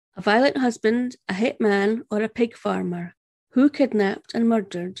A violent husband, a hitman, or a pig farmer? Who kidnapped and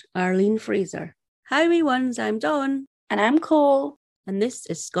murdered Arlene Fraser? Hi wee ones, I'm Dawn. And I'm Cole. And this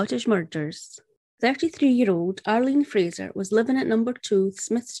is Scottish Murders. 33-year-old Arlene Fraser was living at number 2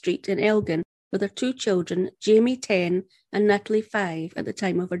 Smith Street in Elgin with her 2 children, Jamie 10 and Natalie 5, at the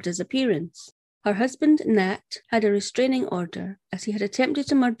time of her disappearance. Her husband, Nat, had a restraining order as he had attempted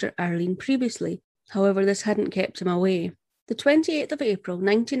to murder Arlene previously. However, this hadn't kept him away. The 28th of April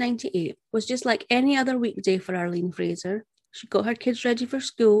 1998 was just like any other weekday for Arlene Fraser. She got her kids ready for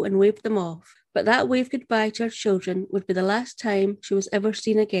school and waved them off, but that wave goodbye to her children would be the last time she was ever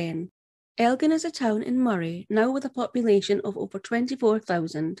seen again. Elgin is a town in Moray, now with a population of over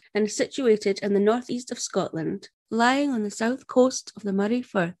 24,000 and is situated in the northeast of Scotland, lying on the south coast of the Moray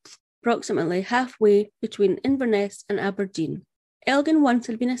Firth, approximately halfway between Inverness and Aberdeen. Elgin once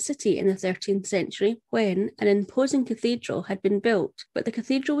had been a city in the 13th century when an imposing cathedral had been built, but the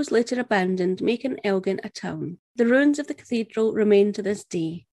cathedral was later abandoned, making Elgin a town. The ruins of the cathedral remain to this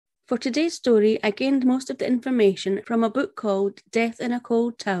day. For today's story, I gained most of the information from a book called Death in a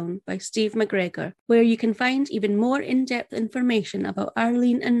Cold Town by Steve McGregor, where you can find even more in-depth information about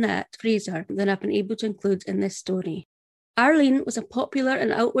Arlene and Nat Fraser than I've been able to include in this story. Arlene was a popular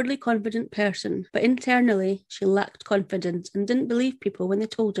and outwardly confident person, but internally she lacked confidence and didn't believe people when they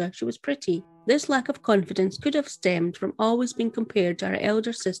told her she was pretty. This lack of confidence could have stemmed from always being compared to her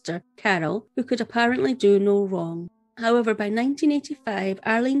elder sister, Carol, who could apparently do no wrong. However, by 1985,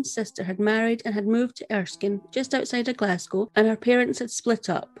 Arlene's sister had married and had moved to Erskine, just outside of Glasgow, and her parents had split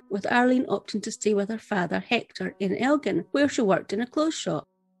up, with Arlene opting to stay with her father, Hector, in Elgin, where she worked in a clothes shop.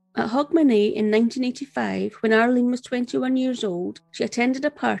 At Hogmanay in 1985, when Arlene was 21 years old, she attended a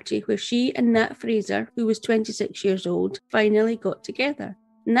party where she and Nat Fraser, who was 26 years old, finally got together.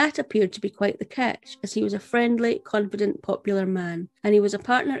 Nat appeared to be quite the catch, as he was a friendly, confident, popular man, and he was a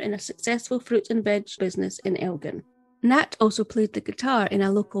partner in a successful fruit and veg business in Elgin. Nat also played the guitar in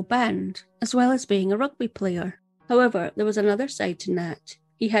a local band, as well as being a rugby player. However, there was another side to Nat.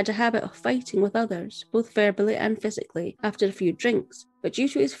 He had a habit of fighting with others, both verbally and physically, after a few drinks, but due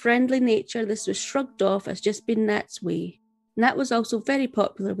to his friendly nature, this was shrugged off as just being Nat's way. Nat was also very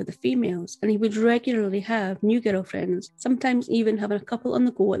popular with the females, and he would regularly have new girlfriends, sometimes even having a couple on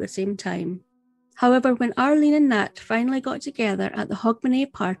the go at the same time. However, when Arlene and Nat finally got together at the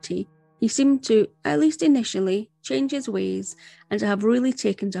Hogmanay party, he seemed to, at least initially, change his ways and to have really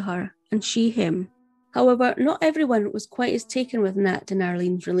taken to her, and she him. However, not everyone was quite as taken with Nat and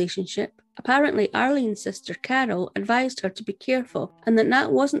Arlene's relationship. Apparently, Arlene's sister Carol advised her to be careful and that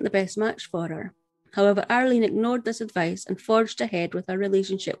Nat wasn't the best match for her. However, Arlene ignored this advice and forged ahead with her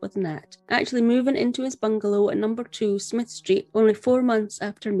relationship with Nat, actually moving into his bungalow at number 2 Smith Street only 4 months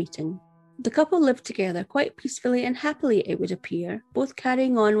after meeting. The couple lived together quite peacefully and happily, it would appear, both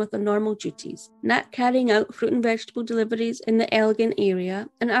carrying on with their normal duties, Nat carrying out fruit and vegetable deliveries in the Elgin area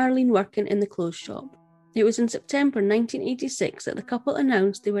and Arlene working in the clothes shop. It was in September 1986 that the couple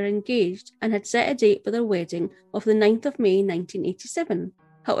announced they were engaged and had set a date for their wedding of the 9th of May 1987.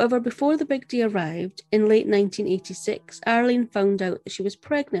 However, before the big day arrived, in late 1986, Arlene found out that she was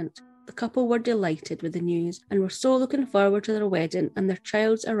pregnant. The couple were delighted with the news and were so looking forward to their wedding and their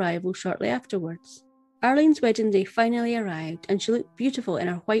child's arrival shortly afterwards. Arlene's wedding day finally arrived and she looked beautiful in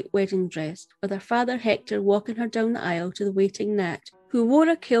her white wedding dress, with her father Hector walking her down the aisle to the waiting Nat, who wore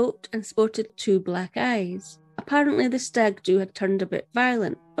a kilt and sported 2 black eyes. Apparently the stag do had turned a bit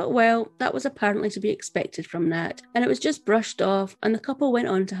violent, but well, that was apparently to be expected from Nat, and it was just brushed off, and the couple went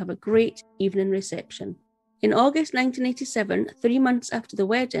on to have a great evening reception. In August 1987, 3 months after the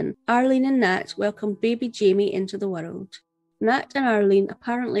wedding, Arlene and Nat welcomed baby Jamie into the world. Nat and Arlene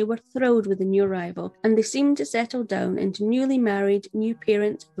apparently were thrilled with the new arrival, and they seemed to settle down into newly married, new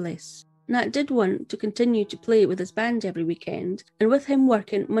parent bliss. Nat did want to continue to play with his band every weekend, and with him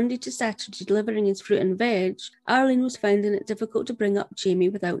working Monday to Saturday delivering his fruit and veg, Arlene was finding it difficult to bring up Jamie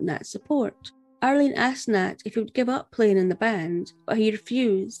without Nat's support. Arlene asked Nat if he would give up playing in the band, but he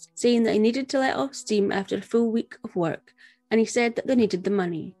refused, saying that he needed to let off steam after a full week of work, and he said that they needed the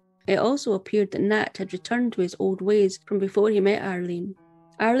money. It also appeared that Nat had returned to his old ways from before he met Arlene.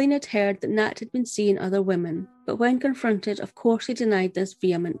 Arlene had heard that Nat had been seeing other women, but when confronted, of course he denied this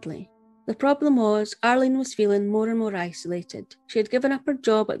vehemently. The problem was, Arlene was feeling more and more isolated. She had given up her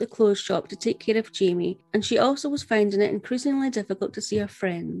job at the clothes shop to take care of Jamie, and she also was finding it increasingly difficult to see her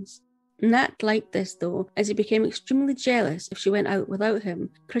friends. Nat liked this though, as he became extremely jealous if she went out without him,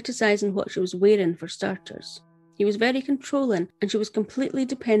 criticising what she was wearing for starters. He was very controlling, and she was completely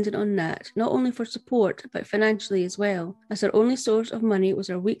dependent on Nat, not only for support, but financially as well, as her only source of money was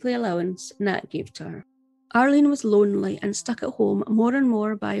her weekly allowance Nat gave to her. Arlene was lonely and stuck at home more and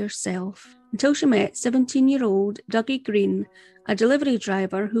more by herself until she met 17-year-old Dougie Green, a delivery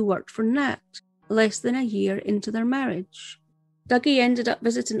driver who worked for Nat, less than a year into their marriage. Dougie ended up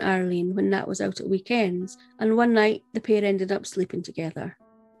visiting Arlene when Nat was out at weekends, and one night the pair ended up sleeping together.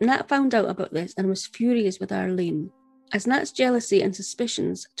 Nat found out about this and was furious with Arlene. As Nat's jealousy and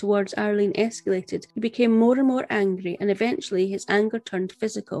suspicions towards Arlene escalated, he became more and more angry, and eventually his anger turned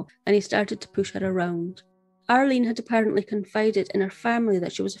physical and he started to push her around. Arlene had apparently confided in her family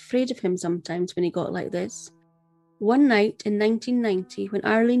that she was afraid of him sometimes when he got like this. One night in 1990, when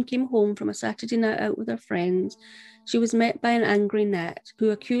Arlene came home from a Saturday night out with her friends, she was met by an angry Nat who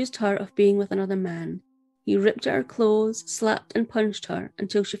accused her of being with another man. He ripped at her clothes, slapped and punched her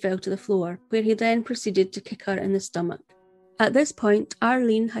until she fell to the floor, where he then proceeded to kick her in the stomach. At this point,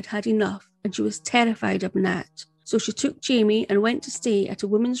 Arlene had had enough and she was terrified of Nat, so she took Jamie and went to stay at a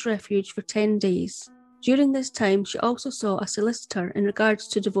women's refuge for 10 days. During this time, she also saw a solicitor in regards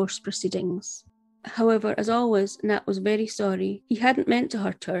to divorce proceedings. However, as always, Nat was very sorry. He hadn't meant to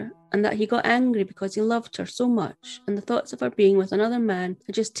hurt her, and that he got angry because he loved her so much, and the thoughts of her being with another man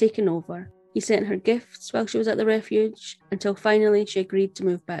had just taken over. He sent her gifts while she was at the refuge, until finally she agreed to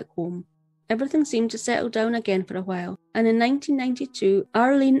move back home. Everything seemed to settle down again for a while, and in 1992,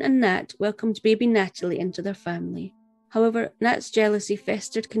 Arlene and Nat welcomed baby Natalie into their family. However, Nat's jealousy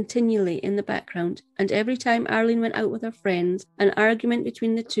festered continually in the background, and every time Arlene went out with her friends, an argument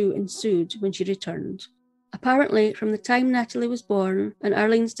between the two ensued when she returned. Apparently, from the time Natalie was born and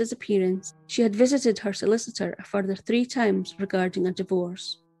Arlene's disappearance, she had visited her solicitor a further 3 times regarding a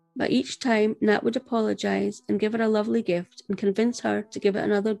divorce. But each time, Nat would apologise and give her a lovely gift and convince her to give it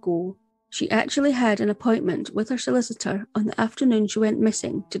another go. She actually had an appointment with her solicitor on the afternoon she went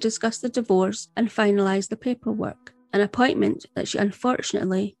missing to discuss the divorce and finalise the paperwork, an appointment that she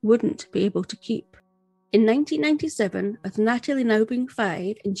unfortunately wouldn't be able to keep. In 1997, with Natalie now being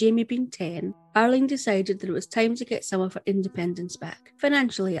 5 and Jamie being 10, Arlene decided that it was time to get some of her independence back,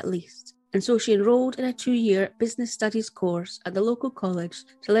 financially at least, and so she enrolled in a 2-year business studies course at the local college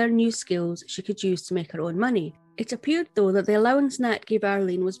to learn new skills she could use to make her own money. It appeared, though, that the allowance Nat gave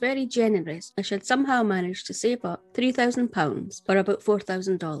Arlene was very generous, and she had somehow managed to save up £3,000, or about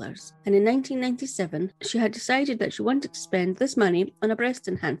 $4,000. And in 1997, she had decided that she wanted to spend this money on a breast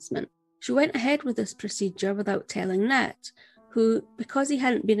enhancement. She went ahead with this procedure without telling Nat, who, because he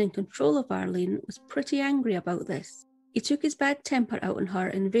hadn't been in control of Arlene, was pretty angry about this. He took his bad temper out on her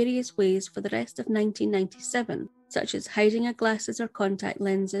in various ways for the rest of 1997, such as hiding her glasses or contact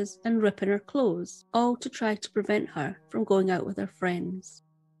lenses and ripping her clothes, all to try to prevent her from going out with her friends.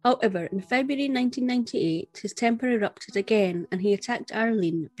 However, in February 1998, his temper erupted again and he attacked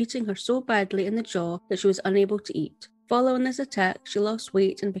Arlene, beating her so badly in the jaw that she was unable to eat. Following this attack, she lost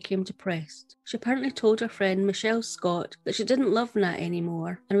weight and became depressed. She apparently told her friend Michelle Scott that she didn't love Nat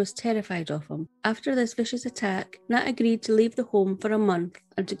anymore and was terrified of him. After this vicious attack, Nat agreed to leave the home for a month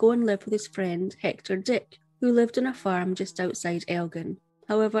and to go and live with his friend Hector Dick, who lived on a farm just outside Elgin.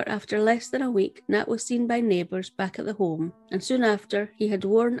 However, after less than a week, Nat was seen by neighbours back at the home, and soon after, he had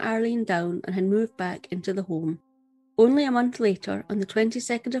worn Arlene down and had moved back into the home. Only a month later, on the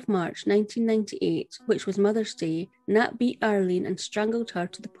 22nd of March 1998, which was Mother's Day, Nat beat Arlene and strangled her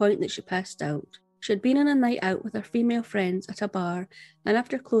to the point that she passed out. She had been on a night out with her female friends at a bar, and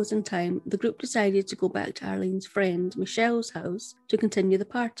after closing time, the group decided to go back to Arlene's friend Michelle's house to continue the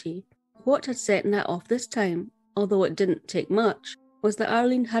party. What had set Nat off this time, although it didn't take much, was that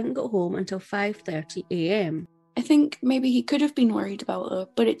Arlene hadn't got home until 5:30 a.m. I think maybe he could have been worried about her,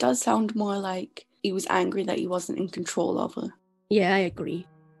 but it does sound more like he was angry that he wasn't in control of her. Yeah, I agree.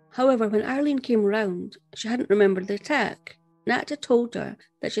 However, when Arlene came round, she hadn't remembered the attack. Nat had told her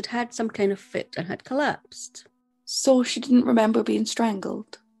that she'd had some kind of fit and had collapsed. So she didn't remember being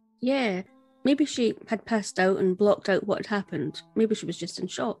strangled? Yeah, maybe she had passed out and blocked out what had happened. Maybe she was just in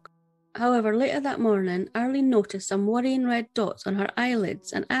shock. However, later that morning, Arlene noticed some worrying red dots on her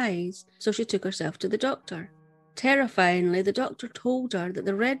eyelids and eyes, so she took herself to the doctor. Terrifyingly, the doctor told her that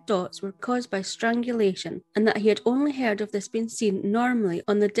the red dots were caused by strangulation and that he had only heard of this being seen normally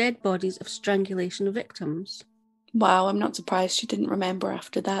on the dead bodies of strangulation victims. Wow, I'm not surprised she didn't remember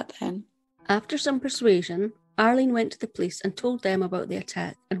after that then. After some persuasion, Arlene went to the police and told them about the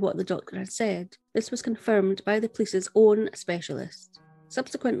attack and what the doctor had said. This was confirmed by the police's own specialist.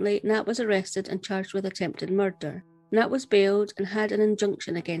 Subsequently, Nat was arrested and charged with attempted murder. Nat was bailed and had an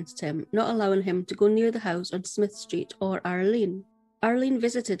injunction against him, not allowing him to go near the house on Smith Street or Arlene. Arlene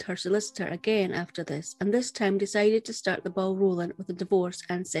visited her solicitor again after this, and this time decided to start the ball rolling with a divorce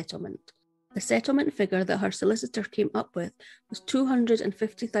and settlement. The settlement figure that her solicitor came up with was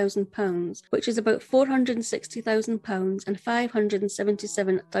 £250,000, which is about £460,000 and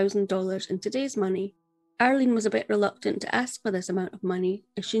 $577,000 in today's money. Arlene was a bit reluctant to ask for this amount of money,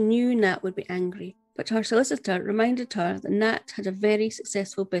 as she knew Nat would be angry, but her solicitor reminded her that Nat had a very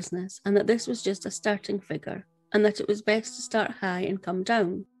successful business and that this was just a starting figure, and that it was best to start high and come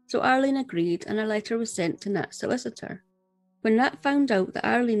down. So Arlene agreed, and a letter was sent to Nat's solicitor. When Nat found out that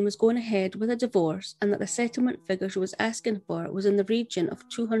Arlene was going ahead with a divorce and that the settlement figure she was asking for was in the region of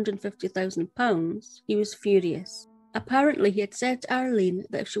 £250,000, he was furious. Apparently, he had said to Arlene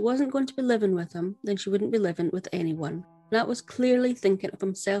that if she wasn't going to be living with him, then she wouldn't be living with anyone. Nat was clearly thinking of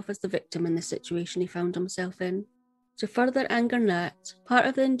himself as the victim in the situation he found himself in. To further anger Nat, part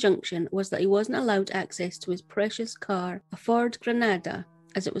of the injunction was that he wasn't allowed access to his precious car, a Ford Granada,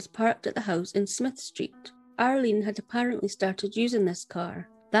 as it was parked at the house in Smith Street. Arlene had apparently started using this car,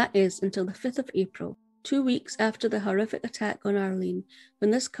 that is, until the 5th of April, 2 weeks after the horrific attack on Arlene,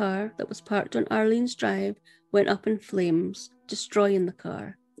 when this car, that was parked on Arlene's drive, went up in flames, destroying the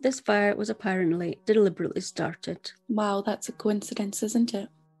car. This fire was apparently deliberately started. Wow, that's a coincidence, isn't it?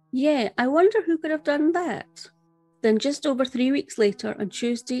 Yeah, I wonder who could have done that. Then just over 3 weeks later, on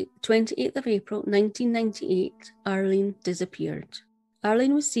Tuesday, 28th of April 1998, Arlene disappeared.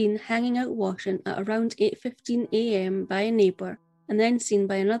 Arlene was seen hanging out washing at around 8:15 a.m. by a neighbour, and then seen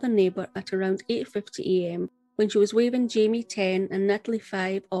by another neighbour at around 8:50 a.m. when she was waving Jamie 10 and Natalie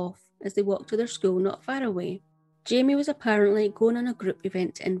 5 off as they walked to their school not far away. Jamie was apparently going on a group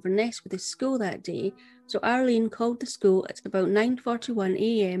event to Inverness with his school that day, so Arlene called the school at about 9:41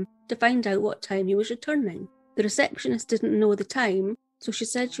 a.m. to find out what time he was returning. The receptionist didn't know the time, so she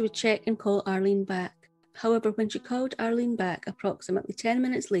said she would check and call Arlene back. However, when she called Arlene back approximately 10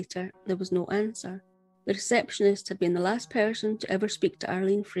 minutes later, there was no answer. The receptionist had been the last person to ever speak to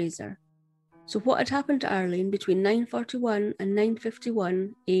Arlene Fraser. So what had happened to Arlene between 9:41 and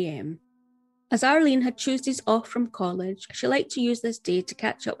 9:51 a.m? As Arlene had Tuesdays off from college, she liked to use this day to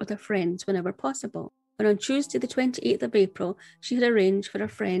catch up with her friends whenever possible. And on Tuesday the 28th of April, she had arranged for her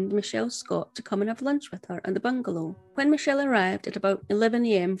friend Michelle Scott to come and have lunch with her at the bungalow. When Michelle arrived at about 11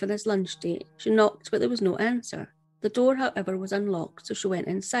 a.m. for this lunch date, she knocked but there was no answer. The door, however, was unlocked, so she went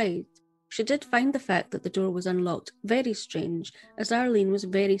inside. She did find the fact that the door was unlocked very strange, as Arlene was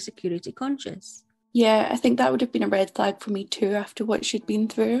very security conscious. Yeah, I think that would have been a red flag for me too after what she'd been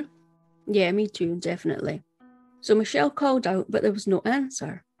through. Yeah, me too, definitely. So Michelle called out, but there was no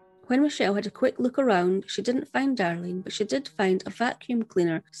answer. When Michelle had a quick look around, she didn't find Arlene, but she did find a vacuum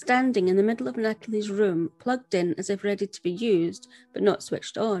cleaner standing in the middle of Natalie's room, plugged in as if ready to be used, but not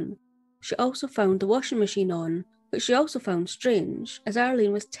switched on. She also found the washing machine on, which she also found strange, as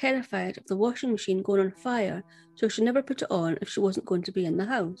Arlene was terrified of the washing machine going on fire, so she never put it on if she wasn't going to be in the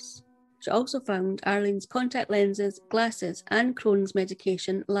house. She also found Arlene's contact lenses, glasses, and Crohn's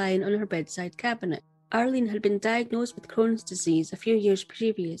medication lying on her bedside cabinet. Arlene had been diagnosed with Crohn's disease a few years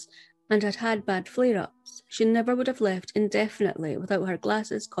previous and had had bad flare-ups. She never would have left indefinitely without her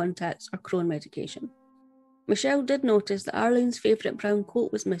glasses, contacts, or Crohn medication. Michelle did notice that Arlene's favourite brown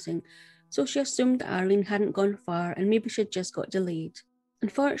coat was missing, so she assumed that Arlene hadn't gone far and maybe she'd just got delayed.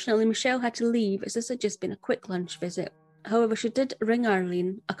 Unfortunately, Michelle had to leave as this had just been a quick lunch visit. However, she did ring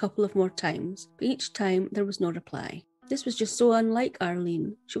Arlene a couple of more times, but each time there was no reply. This was just so unlike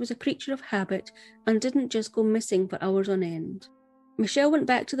Arlene. She was a creature of habit and didn't just go missing for hours on end. Michelle went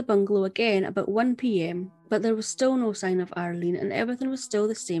back to the bungalow again about 1 p.m, but there was still no sign of Arlene and everything was still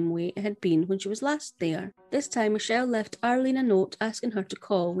the same way it had been when she was last there. This time Michelle left Arlene a note asking her to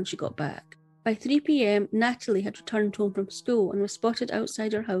call when she got back. By 3 p.m, Natalie had returned home from school and was spotted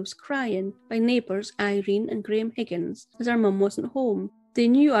outside her house crying by neighbours Irene and Graham Higgins as her mum wasn't home. They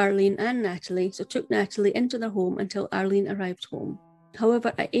knew Arlene and Natalie, so took Natalie into their home until Arlene arrived home.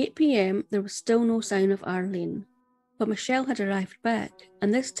 However, at 8 p.m, there was still no sign of Arlene. But Michelle had arrived back,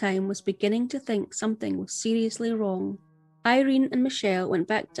 and this time was beginning to think something was seriously wrong. Irene and Michelle went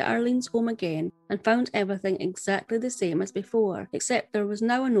back to Arlene's home again and found everything exactly the same as before, except there was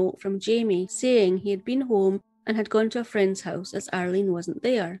now a note from Jamie saying he had been home and had gone to a friend's house as Arlene wasn't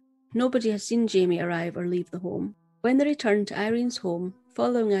there. Nobody had seen Jamie arrive or leave the home. When they returned to Irene's home,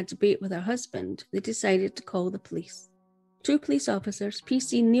 following a debate with her husband, they decided to call the police. 2 police officers,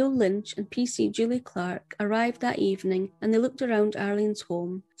 PC Neil Lynch and PC Julie Clark, arrived that evening and they looked around Arlene's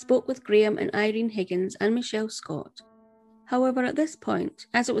home, spoke with Graham and Irene Higgins and Michelle Scott. However, at this point,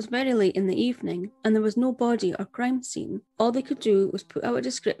 as it was very late in the evening and there was no body or crime scene, all they could do was put out a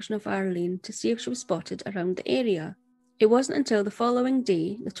description of Arlene to see if she was spotted around the area. It wasn't until the following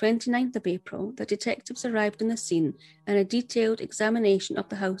day, the 29th of April, that detectives arrived on the scene and a detailed examination of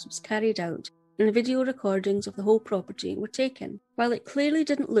the house was carried out, and video recordings of the whole property were taken. While it clearly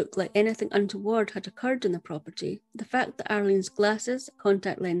didn't look like anything untoward had occurred in the property, the fact that Arlene's glasses,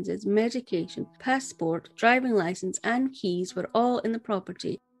 contact lenses, medication, passport, driving license and keys were all in the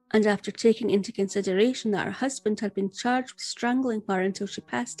property, and after taking into consideration that her husband had been charged with strangling her until she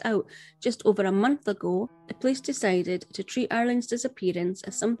passed out just over a month ago, the police decided to treat Arlene's disappearance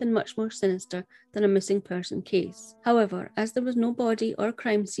as something much more sinister than a missing person case. However, as there was no body or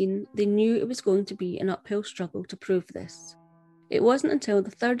crime scene, they knew it was going to be an uphill struggle to prove this. It wasn't until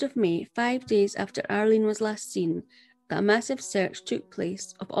the 3rd of May, 5 days after Arlene was last seen, that a massive search took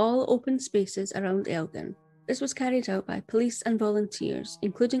place of all open spaces around Elgin. This was carried out by police and volunteers,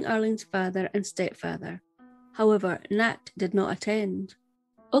 including Arlene's father and stepfather. However, Nat did not attend.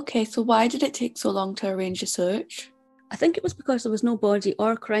 Okay, so why did it take so long to arrange a search? I think it was because there was no body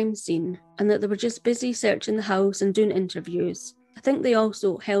or crime scene, and that they were just busy searching the house and doing interviews. I think they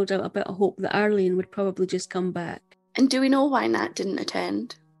also held out a bit of hope that Arlene would probably just come back. And do we know why Nat didn't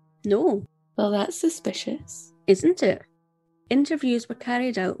attend? No. Well, that's suspicious. Isn't it? Interviews were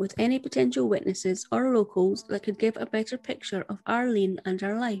carried out with any potential witnesses or locals that could give a better picture of Arlene and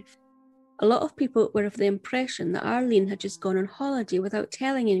her life. A lot of people were of the impression that Arlene had just gone on holiday without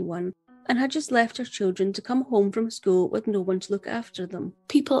telling anyone and had just left her children to come home from school with no one to look after them.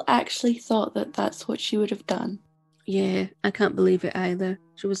 People actually thought that that's what she would have done. Yeah, I can't believe it either.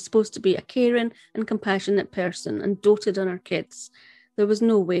 She was supposed to be a caring and compassionate person and doted on her kids. There was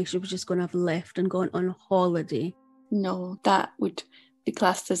no way she was just going to have left and gone on holiday. No, that would be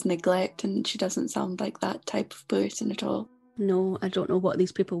classed as neglect, and she doesn't sound like that type of person at all. No, I don't know what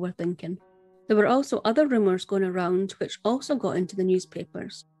these people were thinking. There were also other rumours going around which also got into the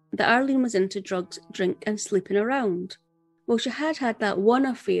newspapers, that Arlene was into drugs, drink and sleeping around. Well, she had that one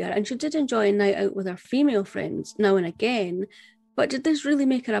affair and she did enjoy a night out with her female friends now and again, but did this really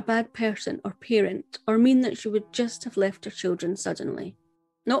make her a bad person or parent, or mean that she would just have left her children suddenly?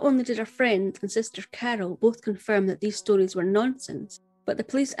 Not only did her friend and sister Carol both confirm that these stories were nonsense, but the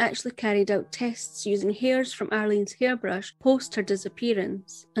police actually carried out tests using hairs from Arlene's hairbrush post her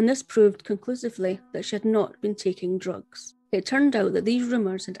disappearance, and this proved conclusively that she had not been taking drugs. It turned out that these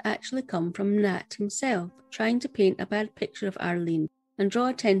rumours had actually come from Nat himself, trying to paint a bad picture of Arlene and draw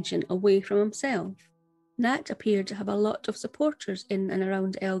attention away from himself. Nat appeared to have a lot of supporters in and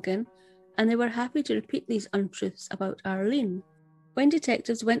around Elgin, and they were happy to repeat these untruths about Arlene. When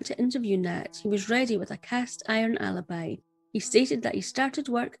detectives went to interview Nat, he was ready with a cast iron alibi. He stated that he started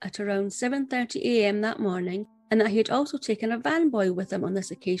work at around 7:30 a.m. that morning, and that he had also taken a van boy with him on this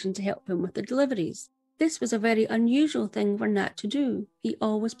occasion to help him with the deliveries. This was a very unusual thing for Nat to do. He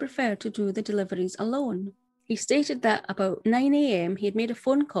always preferred to do the deliveries alone. He stated that about 9 a.m. he had made a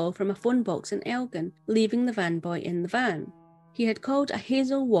phone call from a phone box in Elgin, leaving the van boy in the van. He had called a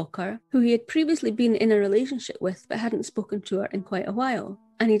Hazel Walker, who he had previously been in a relationship with but hadn't spoken to her in quite a while,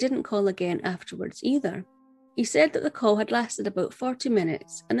 and he didn't call again afterwards either. He said that the call had lasted about 40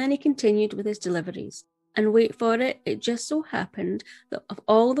 minutes, and then he continued with his deliveries. And wait for it, it just so happened that of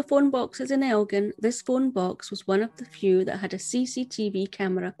all the phone boxes in Elgin, this phone box was one of the few that had a CCTV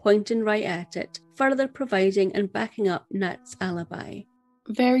camera pointing right at it, further providing and backing up Nat's alibi.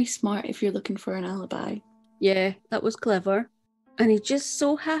 Very smart if you're looking for an alibi. Yeah, that was clever. And he just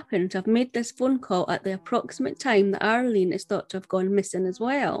so happened to have made this phone call at the approximate time that Arlene is thought to have gone missing as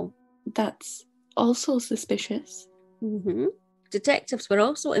well. That's also suspicious. Detectives were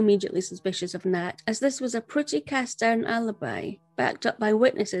also immediately suspicious of Nat, as this was a pretty cast-iron alibi, backed up by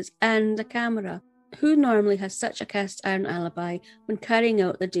witnesses and a camera. Who normally has such a cast-iron alibi when carrying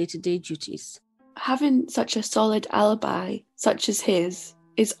out their day-to-day duties? Having such a solid alibi, such as his,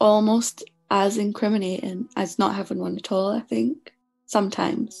 is almost as incriminating as not having one at all, I think.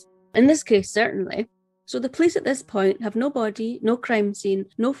 Sometimes. In this case, certainly. So the police at this point have no body, no crime scene,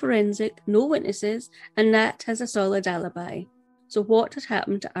 no forensic, no witnesses, and Nat has a solid alibi. So what had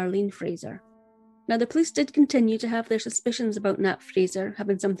happened to Arlene Fraser? Now, the police did continue to have their suspicions about Nat Fraser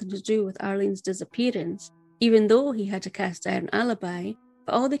having something to do with Arlene's disappearance, even though he had a cast-iron alibi,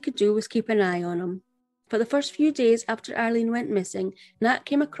 but all they could do was keep an eye on him. For the first few days after Arlene went missing, Nat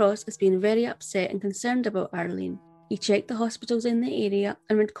came across as being very upset and concerned about Arlene. He checked the hospitals in the area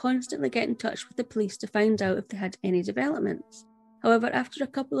and would constantly get in touch with the police to find out if they had any developments. However, after a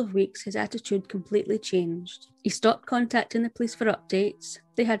couple of weeks, his attitude completely changed. He stopped contacting the police for updates.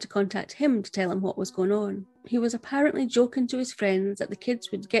 They had to contact him to tell him what was going on. He was apparently joking to his friends that the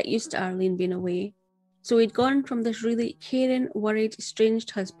kids would get used to Arlene being away. So he'd gone from this really caring, worried,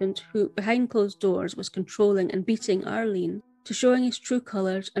 estranged husband who, behind closed doors, was controlling and beating Arlene, to showing his true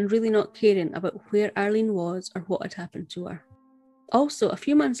colours and really not caring about where Arlene was or what had happened to her. Also, a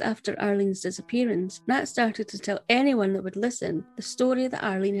few months after Arlene's disappearance, Nat started to tell anyone that would listen the story that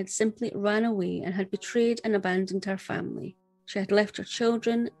Arlene had simply ran away and had betrayed and abandoned her family. She had left her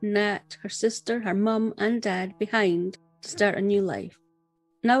children, Nat, her sister, her mum and dad behind to start a new life.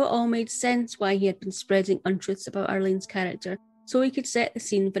 Now it all made sense why he had been spreading untruths about Arlene's character, so he could set the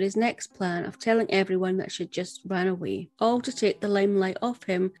scene for his next plan of telling everyone that she had just ran away, all to take the limelight off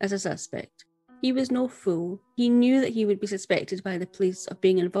him as a suspect. He was no fool. He knew that he would be suspected by the police of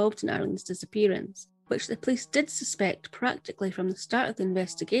being involved in Arlene's disappearance, which the police did suspect practically from the start of the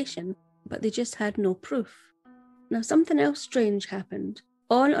investigation, but they just had no proof. Now something else strange happened.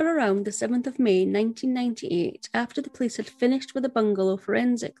 On or around the 7th of May 1998, after the police had finished with the bungalow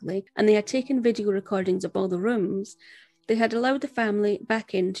forensically and they had taken video recordings of all the rooms, they had allowed the family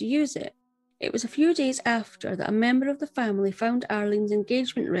back in to use it. It was a few days after that a member of the family found Arlene's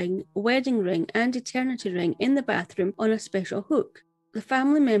engagement ring, wedding ring and eternity ring in the bathroom on a special hook. The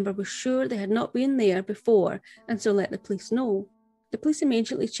family member was sure they had not been there before and so let the police know. The police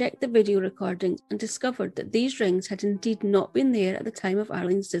immediately checked the video recordings and discovered that these rings had indeed not been there at the time of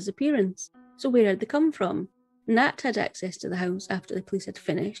Arlene's disappearance. So where had they come from? Nat had access to the house after the police had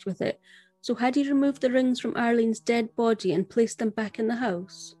finished with it, so had he removed the rings from Arlene's dead body and placed them back in the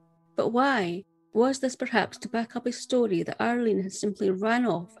house? But why? Was this perhaps to back up his story that Arlene had simply ran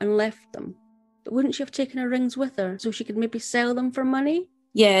off and left them? But wouldn't she have taken her rings with her so she could maybe sell them for money?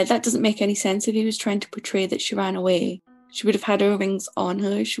 Yeah, that doesn't make any sense. If he was trying to portray that she ran away, she would have had her rings on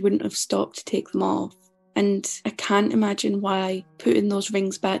her. She wouldn't have stopped to take them off. And I can't imagine why putting those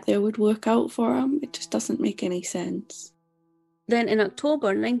rings back there would work out for him. It just doesn't make any sense. Then in October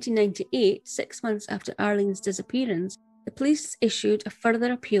 1998, 6 months after Arlene's disappearance, the police issued a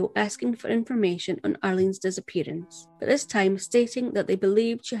further appeal asking for information on Arlene's disappearance, but this time stating that they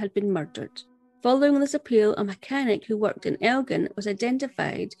believed she had been murdered. Following this appeal, a mechanic who worked in Elgin was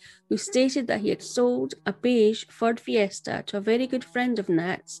identified who stated that he had sold a beige Ford Fiesta to a very good friend of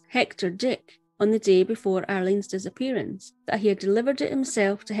Nat's, Hector Dick, on the day before Arlene's disappearance, that he had delivered it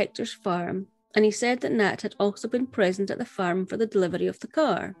himself to Hector's farm, and he said that Nat had also been present at the farm for the delivery of the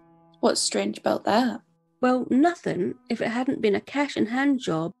car. What's strange about that? Well, nothing if it hadn't been a cash-in-hand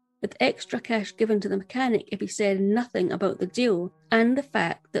job with extra cash given to the mechanic if he said nothing about the deal, and the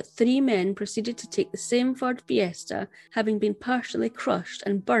fact that 3 men proceeded to take the same Ford Fiesta, having been partially crushed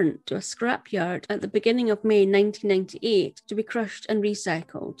and burnt to a scrapyard at the beginning of May 1998 to be crushed and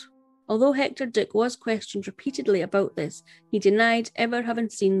recycled. Although Hector Dick was questioned repeatedly about this, he denied ever having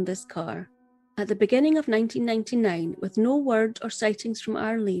seen this car. At the beginning of 1999, with no word or sightings from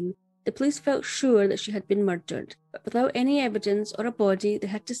Arlene, the police felt sure that she had been murdered, but without any evidence or a body, they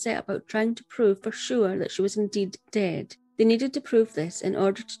had to set about trying to prove for sure that she was indeed dead. They needed to prove this in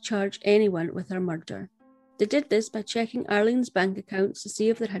order to charge anyone with her murder. They did this by checking Arlene's bank accounts to see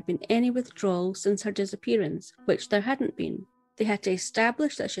if there had been any withdrawals since her disappearance, which there hadn't been. They had to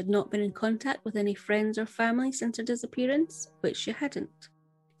establish that she had not been in contact with any friends or family since her disappearance, which she hadn't.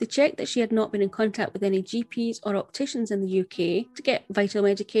 They checked that she had not been in contact with any GPs or opticians in the UK to get vital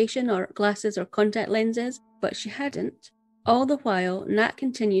medication or glasses or contact lenses, but she hadn't. All the while, Nat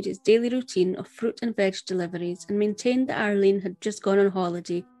continued his daily routine of fruit and veg deliveries and maintained that Arlene had just gone on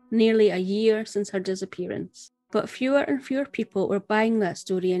holiday, nearly a year since her disappearance. But fewer and fewer people were buying that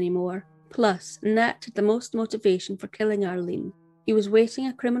story anymore. Plus, Nat had the most motivation for killing Arlene. He was waiting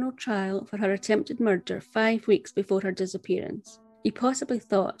a criminal trial for her attempted murder 5 weeks before her disappearance. He possibly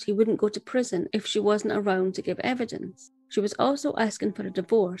thought he wouldn't go to prison if she wasn't around to give evidence. She was also asking for a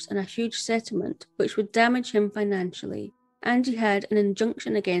divorce and a huge settlement, which would damage him financially. And he had an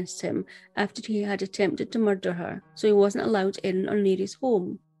injunction against him after he had attempted to murder her, so he wasn't allowed in or near his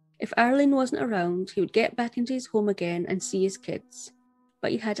home. If Arlene wasn't around, he would get back into his home again and see his kids.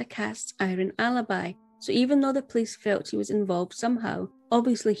 But he had a cast iron alibi, so even though the police felt he was involved somehow,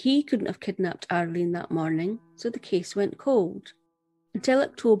 obviously he couldn't have kidnapped Arlene that morning, so the case went cold. Until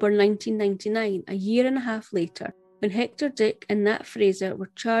October 1999, a year and a half later, when Hector Dick and Nat Fraser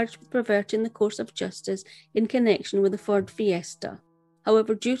were charged with perverting the course of justice in connection with the Ford Fiesta.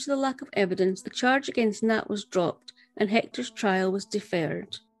 However, due to the lack of evidence, the charge against Nat was dropped and Hector's trial was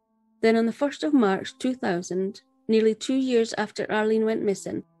deferred. Then on the 1st of March 2000, nearly 2 years after Arlene went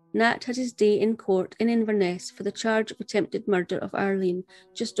missing, Nat had his day in court in Inverness for the charge of attempted murder of Arlene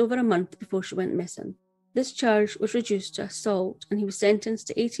just over a month before she went missing. This charge was reduced to assault and he was sentenced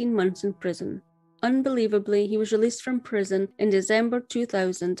to 18 months in prison. Unbelievably, he was released from prison in December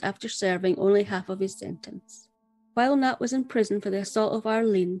 2000 after serving only half of his sentence. While Nat was in prison for the assault of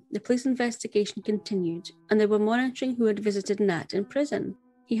Arlene, the police investigation continued, and they were monitoring who had visited Nat in prison.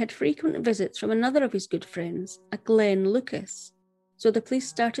 He had frequent visits from another of his good friends, a Glenn Lucas. So the police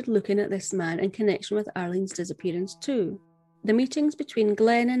started looking at this man in connection with Arlene's disappearance too. The meetings between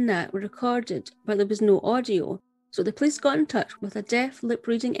Glenn and Nat were recorded, but there was no audio, so the police got in touch with a deaf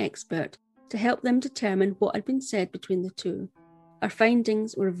lip-reading expert to help them determine what had been said between the two. Her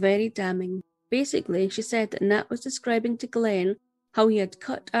findings were very damning. Basically, she said that Nat was describing to Glenn how he had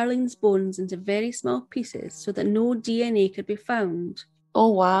cut Arlene's bones into very small pieces so that no DNA could be found.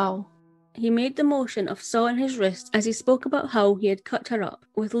 Oh, wow. He made the motion of sawing his wrist as he spoke about how he had cut her up,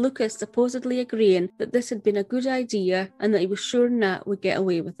 with Lucas supposedly agreeing that this had been a good idea and that he was sure Nat would get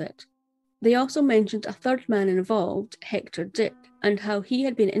away with it. They also mentioned a third man involved, Hector Dick, and how he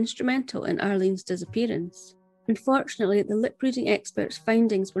had been instrumental in Arlene's disappearance. Unfortunately, the lip-reading expert's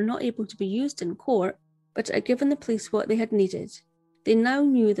findings were not able to be used in court, but it had given the police what they had needed. They now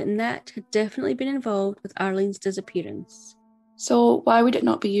knew that Nat had definitely been involved with Arlene's disappearance. So why would it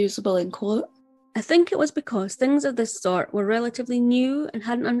not be usable in court? I think it was because things of this sort were relatively new and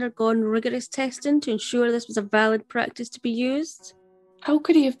hadn't undergone rigorous testing to ensure this was a valid practice to be used. How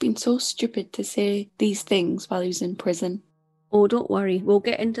could he have been so stupid to say these things while he was in prison? Oh, don't worry, we'll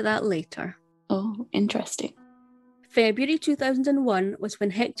get into that later. Oh, interesting. February 2001 was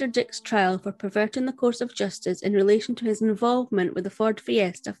when Hector Dick's trial for perverting the course of justice in relation to his involvement with the Ford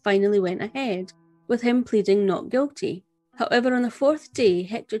Fiesta finally went ahead, with him pleading not guilty. However, on the fourth day,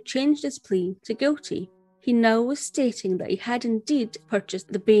 Hector changed his plea to guilty. He now was stating that he had indeed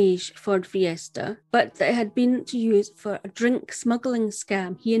purchased the beige Ford Fiesta, but that it had been to use for a drink smuggling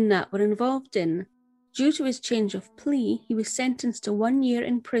scam he and Nat were involved in. Due to his change of plea, he was sentenced to 1 year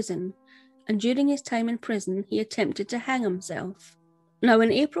in prison, and during his time in prison, he attempted to hang himself. Now,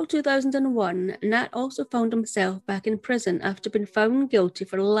 in April 2001, Nat also found himself back in prison after being found guilty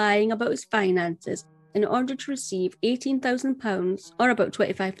for lying about his finances in order to receive £18,000, or about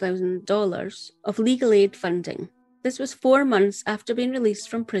 $25,000, of legal aid funding. This was 4 months after being released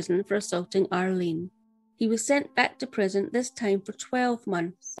from prison for assaulting Arlene. He was sent back to prison, this time for 12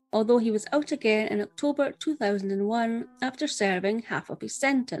 months, although he was out again in October 2001 after serving half of his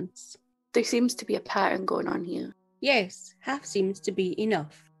sentence. There seems to be a pattern going on here. Yes, half seems to be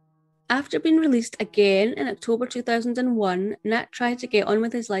enough. After being released again in October 2001, Nat tried to get on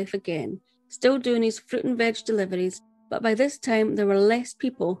with his life again, still doing his fruit and veg deliveries, but by this time there were less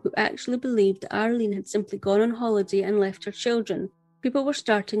people who actually believed that Arlene had simply gone on holiday and left her children. People were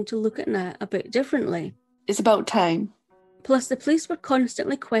starting to look at Nat a bit differently. It's about time. Plus, the police were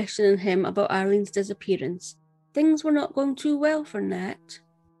constantly questioning him about Arlene's disappearance. Things were not going too well for Nat.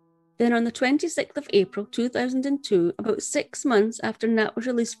 Then on the 26th of April 2002, about 6 months after Nat was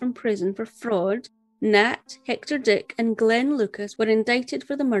released from prison for fraud, Nat, Hector Dick and Glenn Lucas were indicted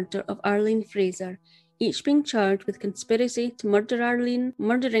for the murder of Arlene Fraser, each being charged with conspiracy to murder Arlene,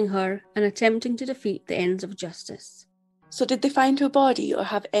 murdering her, and attempting to defeat the ends of justice. So did they find her body or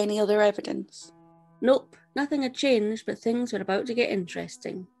have any other evidence? Nope, nothing had changed, but things were about to get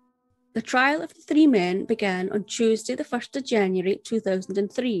interesting. The trial of the 3 men began on Tuesday the 1st of January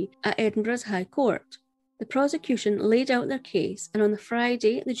 2003 at Edinburgh's High Court. The prosecution laid out their case, and on the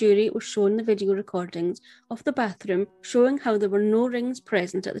Friday the jury was shown the video recordings of the bathroom showing how there were no rings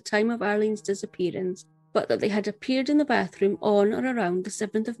present at the time of Arlene's disappearance, but that they had appeared in the bathroom on or around the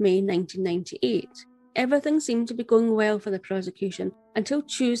 7th of May 1998. Everything seemed to be going well for the prosecution until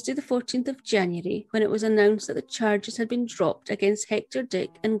Tuesday the 14th of January, when it was announced that the charges had been dropped against Hector Dick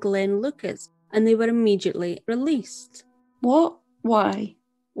and Glenn Lucas, and they were immediately released. What? Why?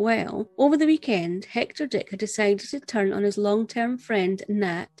 Well, over the weekend, Hector Dick had decided to turn on his long-term friend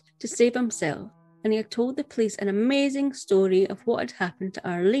Nat to save himself, and he had told the police an amazing story of what had happened to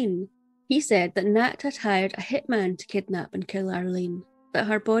Arlene. He said that Nat had hired a hitman to kidnap and kill Arlene, that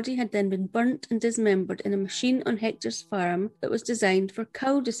her body had then been burnt and dismembered in a machine on Hector's farm that was designed for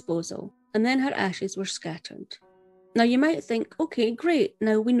cow disposal, and then her ashes were scattered. Now you might think, okay, great,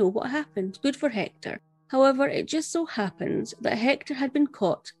 now we know what happened, good for Hector. However, it just so happens that Hector had been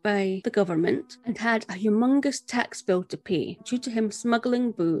caught by the government and had a humongous tax bill to pay due to him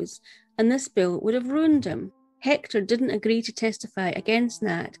smuggling booze, and this bill would have ruined him. Hector didn't agree to testify against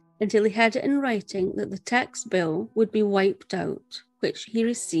Nat until he had it in writing that the tax bill would be wiped out, which he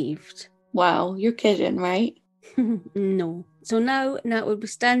received. Wow, you're kidding, right? No. So now Nat would be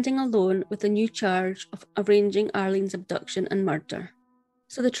standing alone with a new charge of arranging Arlene's abduction and murder.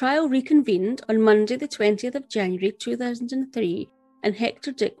 So the trial reconvened on Monday the 20th of January 2003, and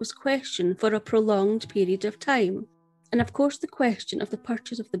Hector Dick was questioned for a prolonged period of time. And of course the question of the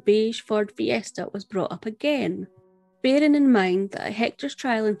purchase of the beige Ford Fiesta was brought up again. Bearing in mind that at Hector's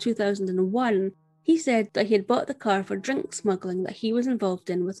trial in 2001, he said that he had bought the car for drink smuggling that he was involved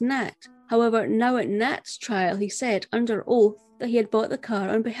in with Nat. However, now at Nat's trial, he said under oath that he had bought the car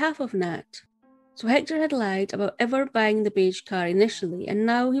on behalf of Nat. So Hector had lied about ever buying the beige car initially, and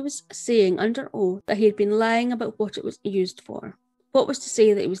now he was saying under oath that he had been lying about what it was used for. What was to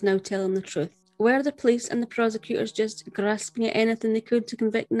say that he was now telling the truth? Were the police and the prosecutors just grasping at anything they could to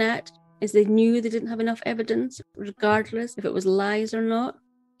convict Nat, as they knew they didn't have enough evidence, regardless if it was lies or not?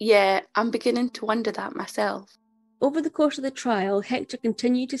 Yeah, I'm beginning to wonder that myself. Over the course of the trial, Hector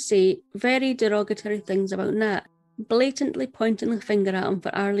continued to say very derogatory things about Nat, blatantly pointing the finger at him for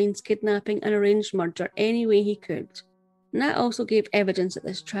Arlene's kidnapping and arranged murder any way he could. Nat also gave evidence at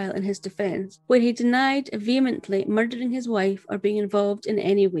this trial in his defence, where he denied vehemently murdering his wife or being involved in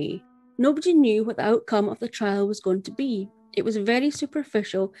any way. Nobody knew what the outcome of the trial was going to be. It was very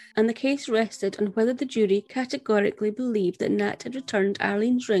superficial, and the case rested on whether the jury categorically believed that Nat had returned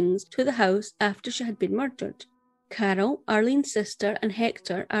Arlene's rings to the house after she had been murdered. Carol, Arlene's sister, and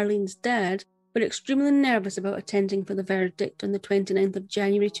Hector, Arlene's dad, were extremely nervous about attending for the verdict on the 29th of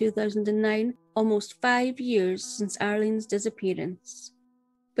January 2009, almost 5 years since Arlene's disappearance.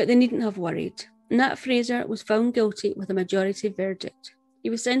 But they needn't have worried. Nat Fraser was found guilty with a majority verdict. He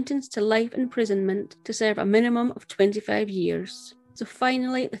was sentenced to life imprisonment to serve a minimum of 25 years. So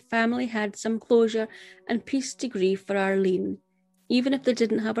finally, the family had some closure and peace to grieve for Arlene. Even if they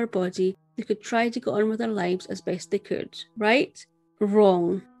didn't have her body, they could try to go on with their lives as best they could. Right?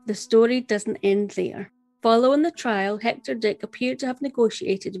 Wrong. The story doesn't end there. Following the trial, Hector Dick appeared to have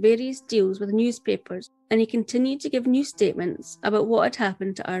negotiated various deals with newspapers, and he continued to give news statements about what had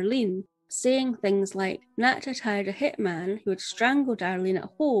happened to Arlene, saying things like Nat had hired a hitman who had strangled Arlene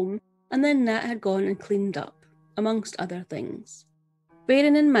at home, and then Nat had gone and cleaned up, amongst other things.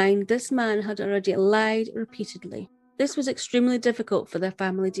 Bearing in mind this man had already lied repeatedly. This was extremely difficult for their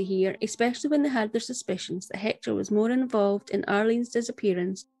family to hear, especially when they had their suspicions that Hector was more involved in Arlene's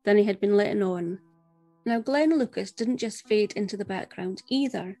disappearance than he had been letting on. Now, Glenn Lucas didn't just fade into the background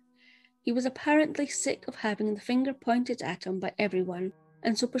either. He was apparently sick of having the finger pointed at him by everyone,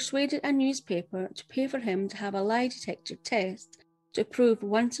 and so persuaded a newspaper to pay for him to have a lie detector test to prove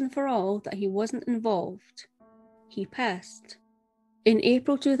once and for all that he wasn't involved. He passed. In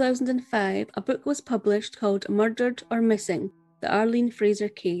April 2005, a book was published called Murdered or Missing, the Arlene Fraser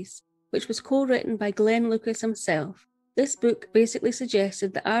Case, which was co-written by Glenn Lucas himself. This book basically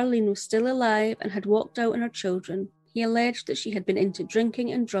suggested that Arlene was still alive and had walked out on her children. He alleged that she had been into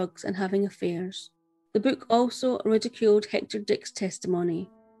drinking and drugs and having affairs. The book also ridiculed Hector Dick's testimony.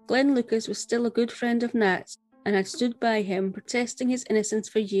 Glenn Lucas was still a good friend of Nat's and had stood by him, protesting his innocence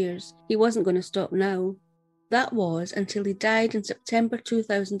for years. He wasn't going to stop now. That was until he died in September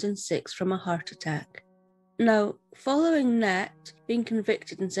 2006 from a heart attack. Now, following Nat being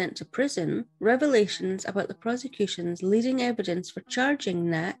convicted and sent to prison, revelations about the prosecution's leading evidence for charging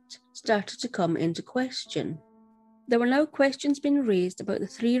Nat started to come into question. There were now questions being raised about the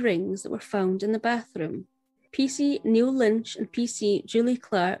 3 rings that were found in the bathroom. PC Neil Lynch and PC Julie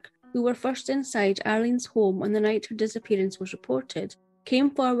Clark, who were first inside Arlene's home on the night her disappearance was reported,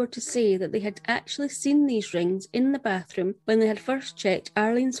 came forward to say that they had actually seen these rings in the bathroom when they had first checked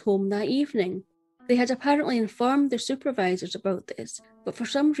Arlene's home that evening. They had apparently informed their supervisors about this, but for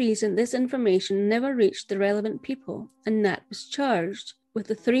some reason this information never reached the relevant people, and Nat was charged, with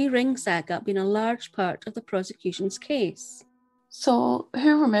the 3-ring saga being a large part of the prosecution's case. So,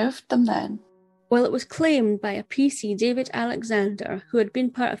 who removed them then? Well, it was claimed by a PC, David Alexander, who had been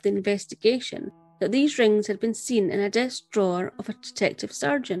part of the investigation, that these rings had been seen in a desk drawer of a detective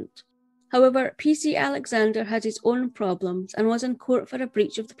sergeant. However, PC Alexander had his own problems and was in court for a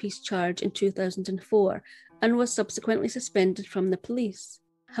breach of the peace charge in 2004 and was subsequently suspended from the police.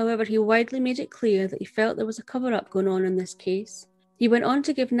 However, he widely made it clear that he felt there was a cover-up going on in this case. He went on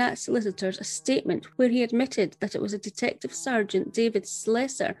to give Nat's solicitors a statement where he admitted that it was a Detective Sergeant David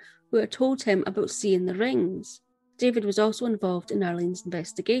Slesser who had told him about seeing the rings. David was also involved in Arlene's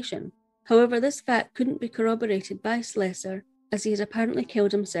investigation. However, this fact couldn't be corroborated by Slesser, as he had apparently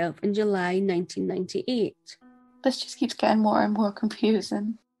killed himself in July 1998. This just keeps getting more and more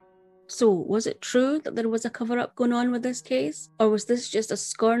confusing. So, was it true that there was a cover-up going on with this case, or was this just a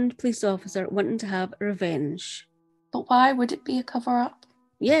scorned police officer wanting to have revenge? But why would it be a cover-up?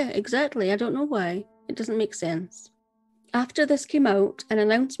 Yeah, exactly. I don't know why. It doesn't make sense. After this came out, an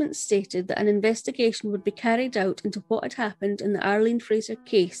announcement stated that an investigation would be carried out into what had happened in the Arlene Fraser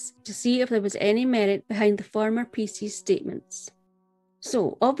case to see if there was any merit behind the former PC's statements.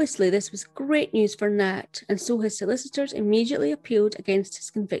 So, obviously, this was great news for Nat, and so his solicitors immediately appealed against his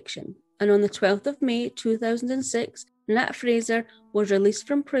conviction. And on the 12th of May 2006, Nat Fraser was released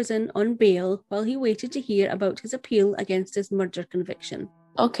from prison on bail while he waited to hear about his appeal against his murder conviction.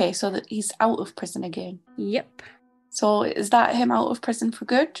 Okay, so that he's out of prison again. Yep. So is that him out of prison for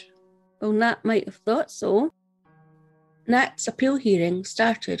good? Well, Nat might have thought so. Nat's appeal hearing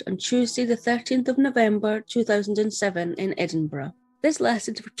started on Tuesday the 13th of November 2007 in Edinburgh. This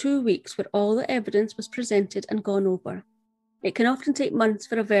lasted for 2 weeks where all the evidence was presented and gone over. It can often take months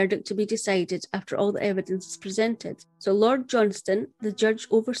for a verdict to be decided after all the evidence is presented, so Lord Johnston, the judge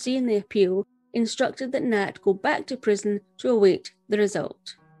overseeing the appeal, instructed that Nat go back to prison to await the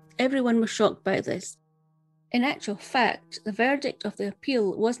result. Everyone was shocked by this. In actual fact, the verdict of the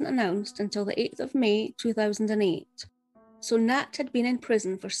appeal wasn't announced until the 8th of May 2008. So Nat had been in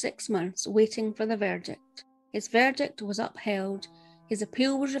prison for 6 months waiting for the verdict. His verdict was upheld, his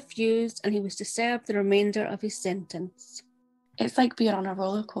appeal was refused, and he was to serve the remainder of his sentence. It's like being on a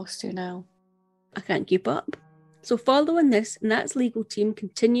roller coaster now. I can't keep up. So following this, Nat's legal team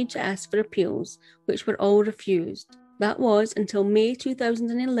continued to ask for appeals, which were all refused. That was until May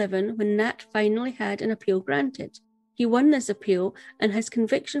 2011 when Nat finally had an appeal granted. He won this appeal and his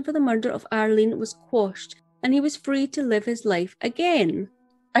conviction for the murder of Arlene was quashed and he was free to live his life again.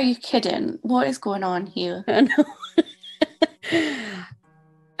 Are you kidding? What is going on here? I know.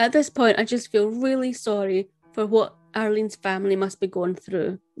 At this point, I just feel really sorry for what Arlene's family must be going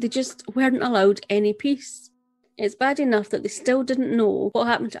through. They just weren't allowed any peace. It's bad enough that they still didn't know what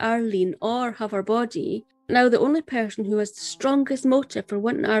happened to Arlene or have her body. Now the only person who has the strongest motive for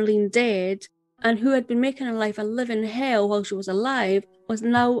wanting Arlene dead and who had been making her life a living hell while she was alive was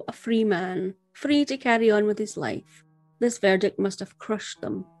now a free man, free to carry on with his life. This verdict must have crushed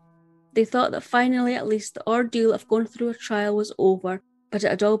them. They thought that finally at least the ordeal of going through a trial was over, but it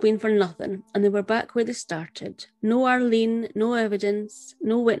had all been for nothing, and they were back where they started. No Arlene, no evidence,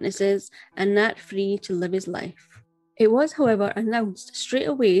 no witnesses, and Nat free to live his life. It was, however, announced straight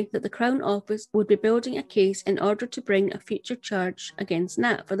away that the Crown Office would be building a case in order to bring a future charge against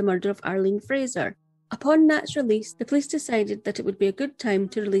Nat for the murder of Arlene Fraser. Upon Nat's release, the police decided that it would be a good time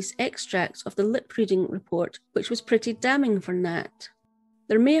to release extracts of the lip-reading report, which was pretty damning for Nat.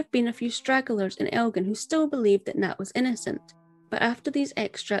 There may have been a few stragglers in Elgin who still believed that Nat was innocent, but after these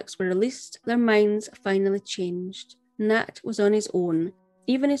extracts were released, their minds finally changed. Nat was on his own.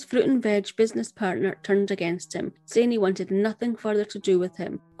 Even his fruit and veg business partner turned against him, saying he wanted nothing further to do with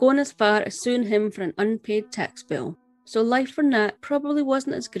him, going as far as suing him for an unpaid tax bill. So life for Nat probably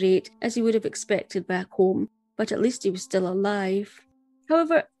wasn't as great as he would have expected back home, but at least he was still alive.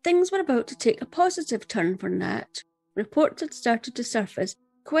 However, things were about to take a positive turn for Nat. Reports had started to surface,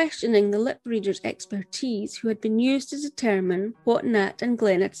 questioning the lip reader's expertise who had been used to determine what Nat and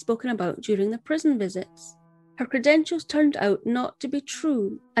Glenn had spoken about during the prison visits. Her credentials turned out not to be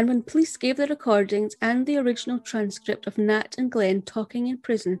true, and when police gave the recordings and the original transcript of Nat and Glenn talking in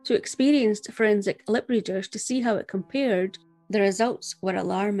prison to experienced forensic lip readers to see how it compared, the results were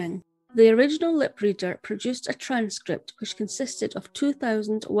alarming. The original lip reader produced a transcript which consisted of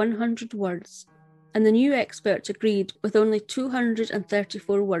 2,100 words, and the new experts agreed with only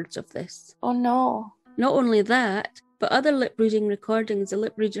 234 words of this. Oh no. Not only that, but other lip-reading recordings the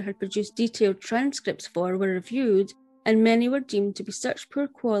lip reader had produced detailed transcripts for were reviewed, and many were deemed to be such poor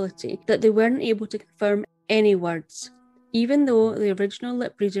quality that they weren't able to confirm any words, even though the original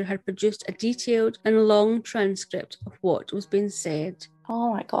lip reader had produced a detailed and long transcript of what was being said.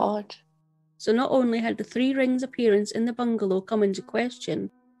 Oh my god. So not only had the Three Rings appearance in the bungalow come into question,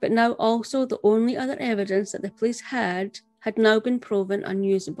 but now also the only other evidence that the police had now been proven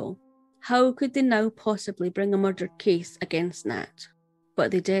unusable. How could they now possibly bring a murder case against Nat? But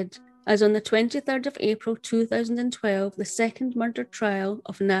they did, as on the 23rd of April 2012, the second murder trial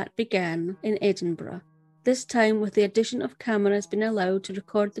of Nat began in Edinburgh, this time with the addition of cameras being allowed to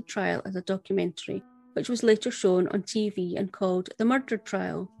record the trial as a documentary, which was later shown on TV and called The Murder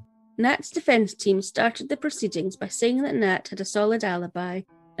Trial. Nat's defence team started the proceedings by saying that Nat had a solid alibi,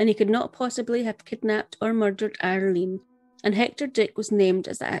 and he could not possibly have kidnapped or murdered Arlene, and Hector Dick was named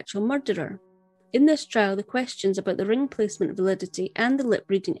as the actual murderer. In this trial, the questions about the ring placement validity and the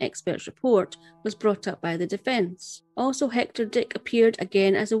lip-reading expert's report was brought up by the defence. Also, Hector Dick appeared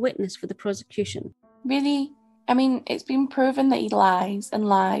again as a witness for the prosecution. Really? I mean, it's been proven that he lies and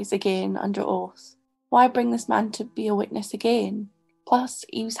lies again under oath. Why bring this man to be a witness again? Plus,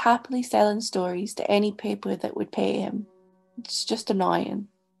 he was happily selling stories to any paper that would pay him. It's just annoying.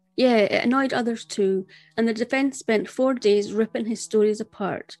 Yeah, it annoyed others too, and the defence spent 4 days ripping his stories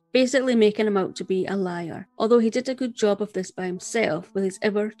apart, basically making him out to be a liar, although he did a good job of this by himself with his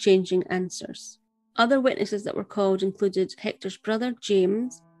ever-changing answers. Other witnesses that were called included Hector's brother,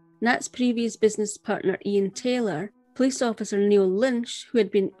 James, Nat's previous business partner, Ian Taylor, police officer Neil Lynch, who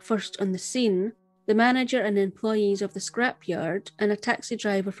had been first on the scene, the manager and employees of the scrapyard, and a taxi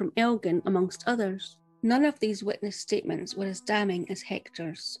driver from Elgin, amongst others. None of these witness statements were as damning as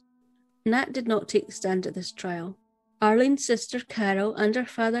Hector's. Nat did not take the stand at this trial. Arlene's sister Carol and her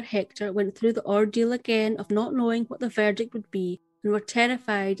father Hector went through the ordeal again of not knowing what the verdict would be and were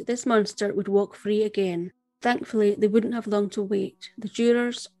terrified this monster would walk free again. Thankfully, they wouldn't have long to wait. The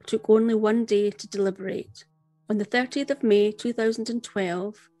jurors took only 1 day to deliberate. On the 30th of May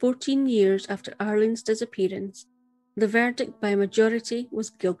 2012, 14 years after Arlene's disappearance, the verdict by majority was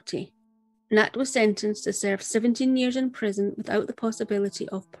guilty. Nat was sentenced to serve 17 years in prison without the possibility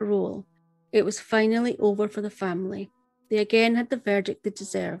of parole. It was finally over for the family. They again had the verdict they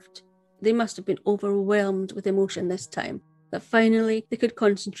deserved. They must have been overwhelmed with emotion this time, that finally they could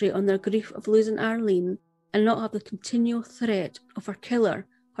concentrate on their grief of losing Arlene and not have the continual threat of her killer,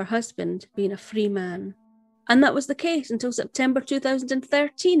 her husband, being a free man. And that was the case until September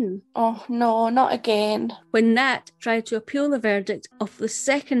 2013. Oh no, not again. When Nat tried to appeal the verdict of the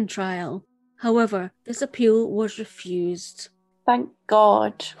second trial. However, this appeal was refused. Thank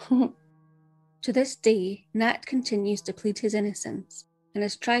God. To this day, Nat continues to plead his innocence and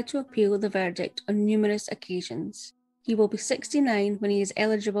has tried to appeal the verdict on numerous occasions. He will be 69 when he is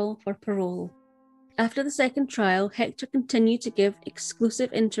eligible for parole. After the second trial, Hector continued to give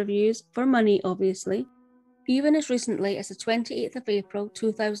exclusive interviews, for money obviously. Even as recently as the 28th of April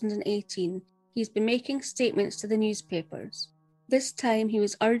 2018, he's been making statements to the newspapers. This time he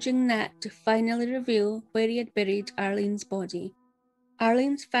was urging Nat to finally reveal where he had buried Arlene's body.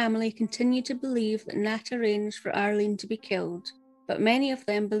 Arlene's family continued to believe that Nat arranged for Arlene to be killed, but many of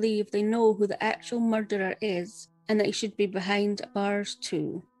them believe they know who the actual murderer is and that he should be behind bars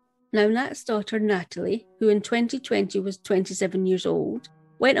too. Now Nat's daughter Natalie, who in 2020 was 27 years old,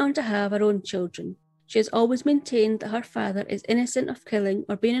 went on to have her own children. She has always maintained that her father is innocent of killing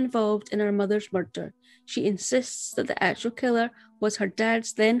or being involved in her mother's murder. She insists that the actual killer was her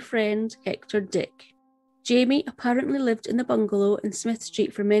dad's then friend, Hector Dick. Jamie apparently lived in the bungalow in Smith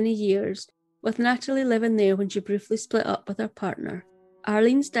Street for many years, with Natalie living there when she briefly split up with her partner.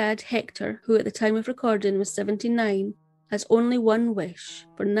 Arlene's dad, Hector, who at the time of recording was 79, has only one wish,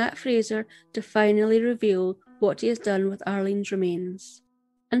 for Nat Fraser to finally reveal what he has done with Arlene's remains.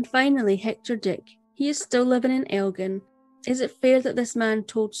 And finally, Hector Dick. He is still living in Elgin. Is it fair that this man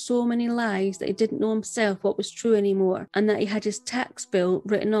told so many lies that he didn't know himself what was true anymore, and that he had his tax bill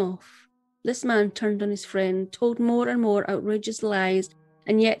written off? This man turned on his friend, told more and more outrageous lies,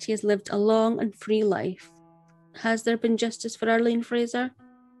 and yet he has lived a long and free life. Has there been justice for Arlene Fraser?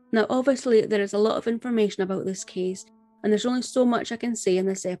 Now obviously there is a lot of information about this case, and there's only so much I can say in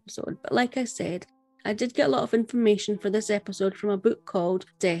this episode, but like I said, I did get a lot of information for this episode from a book called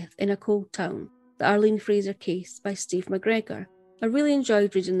Death in a Cold Town, The Arlene Fraser Case by Steve McGregor. I really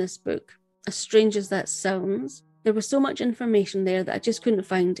enjoyed reading this book. As strange as that sounds, there was so much information there that I just couldn't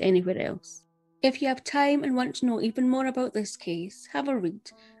find anywhere else. If you have time and want to know even more about this case, have a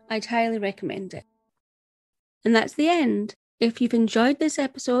read. I'd highly recommend it. And that's the end. If you've enjoyed this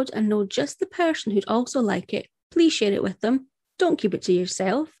episode and know just the person who'd also like it, please share it with them. Don't keep it to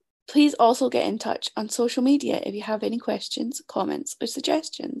yourself. Please also get in touch on social media if you have any questions, comments, or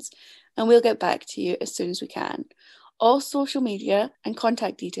suggestions, and we'll get back to you as soon as we can. All social media and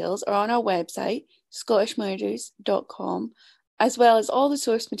contact details are on our website, scottishmurders.com, as well as all the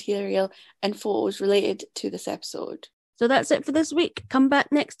source material and photos related to this episode. So that's it for this week. Come back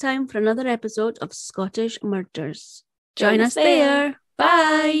next time for another episode of Scottish Murders. Join us there.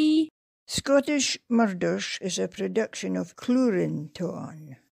 Bye! Scottish Murders is a production of Clurin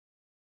Ton.